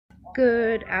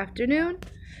Good afternoon,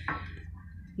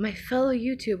 my fellow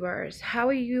YouTubers. How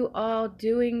are you all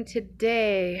doing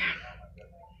today?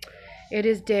 It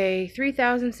is day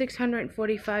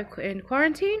 3645 in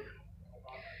quarantine.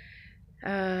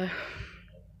 Uh,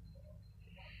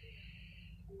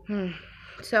 hmm.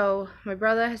 So, my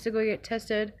brother has to go get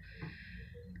tested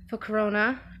for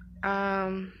corona.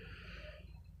 Um,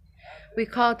 we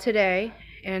called today,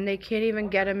 and they can't even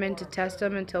get him in to test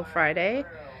him until Friday.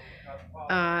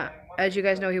 Uh, as you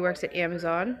guys know, he works at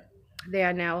Amazon. They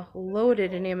are now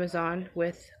loaded in Amazon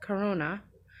with corona.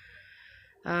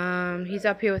 He's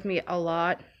up here with me a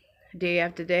lot, day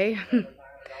after day.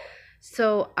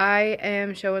 So I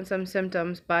am showing some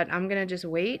symptoms, but I'm gonna just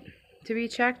wait to be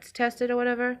checked, tested, or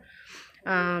whatever.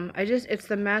 It's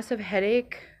the massive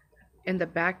headache and the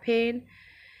back pain.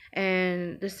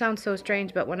 And this sounds so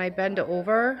strange, but when I bend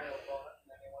over,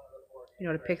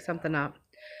 to pick something up,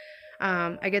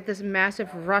 I get this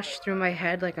massive rush through my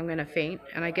head like I'm gonna faint.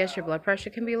 And I guess your blood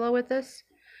pressure can be low with this.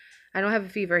 I don't have a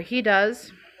fever. He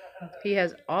does. He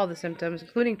has all the symptoms,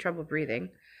 including trouble breathing.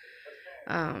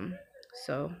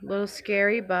 So a little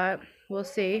scary, but we'll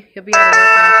see. He'll be out of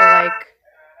work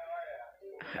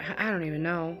now for I don't even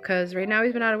know, because right now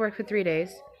he's been out of work for 3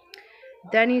 days.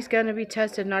 Then he's going to be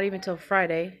tested not even till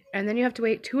Friday. And then you have to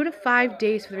wait 2 to 5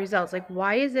 days for the results. Like,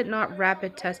 why is it not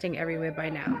rapid testing everywhere by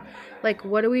now? Like,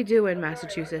 what do we do in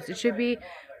Massachusetts? It should be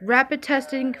rapid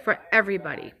testing for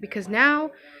everybody. Because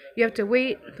now you have to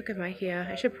wait. Look at my hair.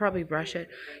 I should probably brush it.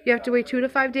 You have to wait 2 to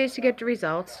 5 days to get the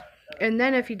results. And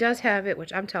then if he does have it,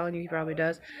 which I'm telling you he probably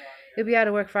does, he'll be out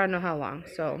of work for I don't know how long.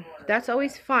 So that's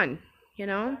always fun, you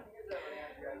know?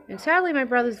 And sadly, my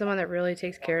brother's the one that really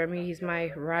takes care of me. He's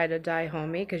my ride or die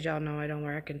homie, because y'all know I don't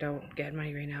work and don't get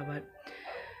money right now, but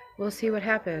we'll see what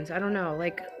happens. I don't know.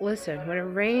 Like, listen, when it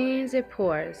rains, it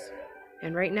pours.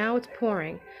 And right now it's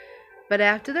pouring. But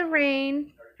after the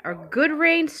rain, our good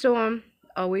rainstorm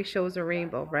always shows a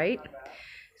rainbow, right?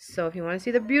 So if you want to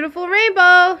see the beautiful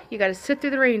rainbow, you got to sit through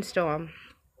the rainstorm.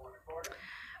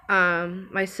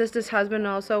 My sister's husband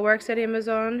also works at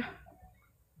Amazon.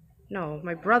 No,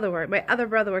 my other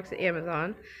brother works at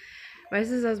Amazon. My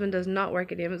sister's husband does not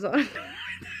work at Amazon.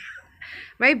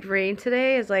 My brain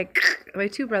today is like, my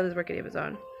two brothers work at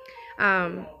Amazon.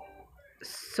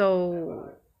 So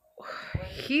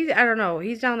I don't know,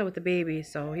 he's down there with the baby,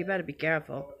 so he better be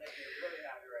careful.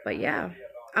 But yeah,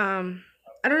 I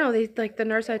don't know, the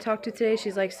nurse I talked to today,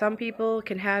 she's like, some people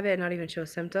can have it and not even show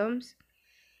symptoms.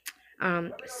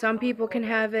 Some people can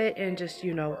have it and just,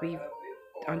 be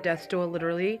on death's door,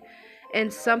 literally.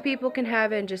 And some people can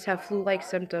have it and just have flu-like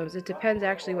symptoms. It depends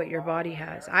actually what your body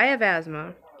has. I have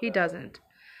asthma. He doesn't.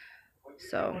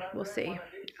 So, we'll see.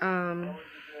 So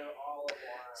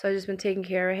I've just been taking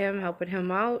care of him, helping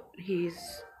him out.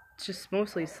 He's just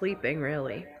mostly sleeping,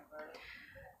 really.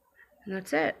 And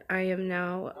that's it. I am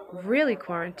now really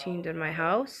quarantined in my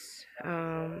house.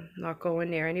 Not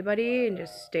going near anybody and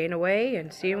just staying away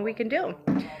and seeing what we can do.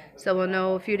 So we'll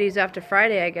know a few days after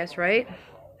Friday, I guess, right?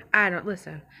 I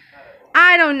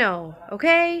don't know,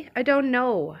 okay? I don't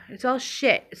know. It's all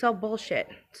shit. It's all bullshit.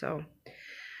 So,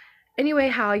 anyway,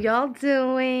 how y'all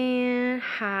doing?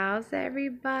 How's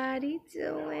everybody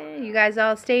doing? You guys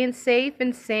all staying safe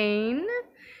and sane?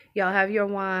 Y'all have your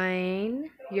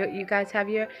wine? You guys have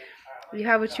you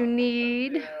have what you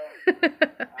need?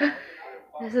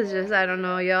 This is just, I don't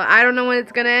know, y'all. I don't know when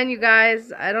it's gonna end, you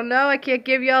guys. I don't know. I can't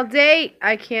give y'all a date.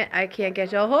 I can't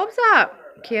get y'all hopes up.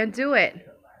 Can't do it.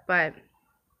 But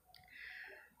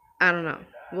I don't know.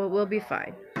 We'll be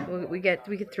fine. We get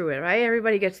through it, right?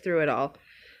 Everybody gets through it all.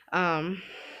 I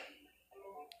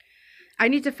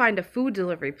need to find a food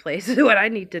delivery place. Is what I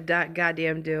need to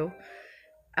goddamn do.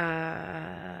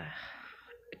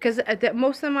 Because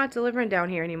most of them aren't delivering down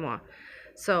here anymore.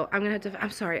 So I'm gonna have to. I'm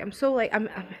sorry. I'm so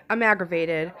I'm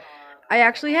aggravated. I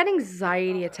actually had an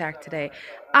anxiety attack today.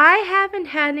 I haven't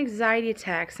had an anxiety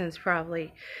attack since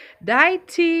probably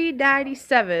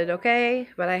 1997, okay?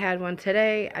 But I had one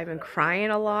today. I've been crying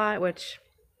a lot, which,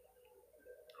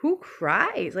 who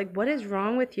cries? Like, what is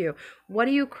wrong with you? What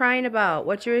are you crying about?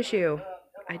 What's your issue?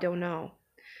 I don't know.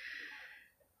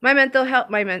 My mental health,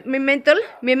 my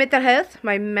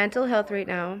mental health right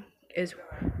now is,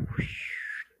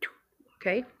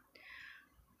 okay?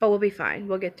 But we'll be fine.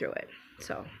 We'll get through it.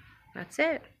 So, that's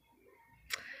it.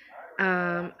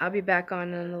 I'll be back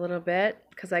on in a little bit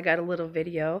because I got a little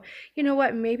video. You know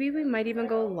what? Maybe we might even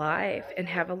go live and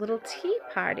have a little tea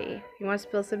party. You want to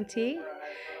spill some tea?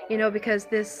 Because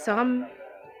there's some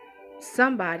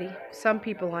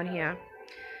people on here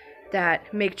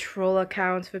that make troll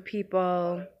accounts for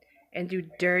people and do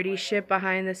dirty shit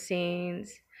behind the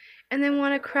scenes. and then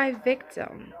want to cry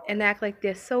victim and act like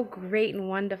they're so great and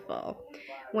wonderful.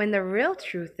 When the real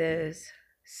truth is,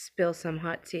 spill some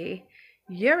hot tea,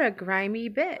 you're a grimy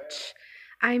bitch.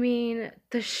 I mean,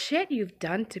 the shit you've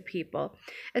done to people,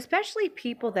 especially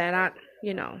people that aren't,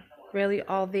 really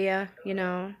all there,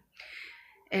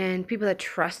 and people that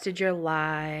trusted your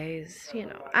lies.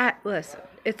 I listen,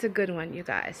 it's a good one, you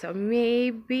guys. So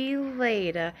maybe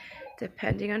later,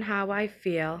 depending on how I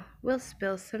feel, we'll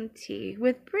spill some tea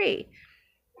with Brie.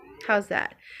 How's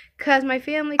that? Cause my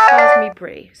family calls me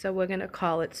Brie, so we're gonna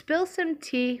call it Spill Some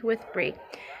Tea with Brie.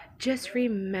 Just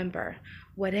remember,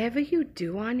 whatever you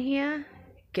do on here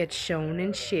gets shown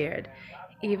and shared.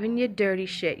 Even your dirty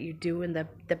shit you do in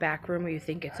the back room where you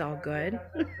think it's all good.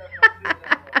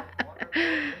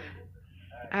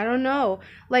 I don't know.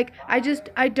 Like, I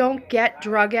don't get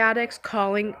drug addicts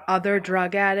calling other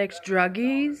drug addicts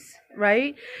druggies,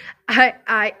 right?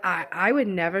 I would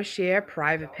never share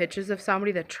private pictures of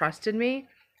somebody that trusted me.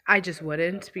 I just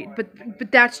wouldn't be, but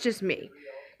that's just me,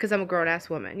 because I'm a grown ass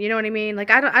woman. You know what I mean?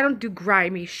 Like, I don't do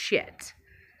grimy shit.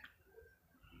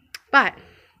 But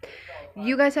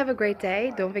you guys have a great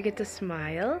day. Don't forget to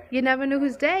smile. You never know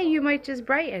whose day you might just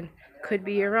brighten. Could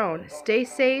be your own. Stay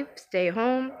safe, stay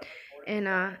home, and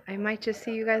I might just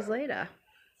see you guys later.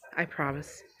 I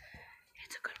promise.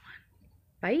 It's a good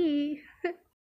one. Bye.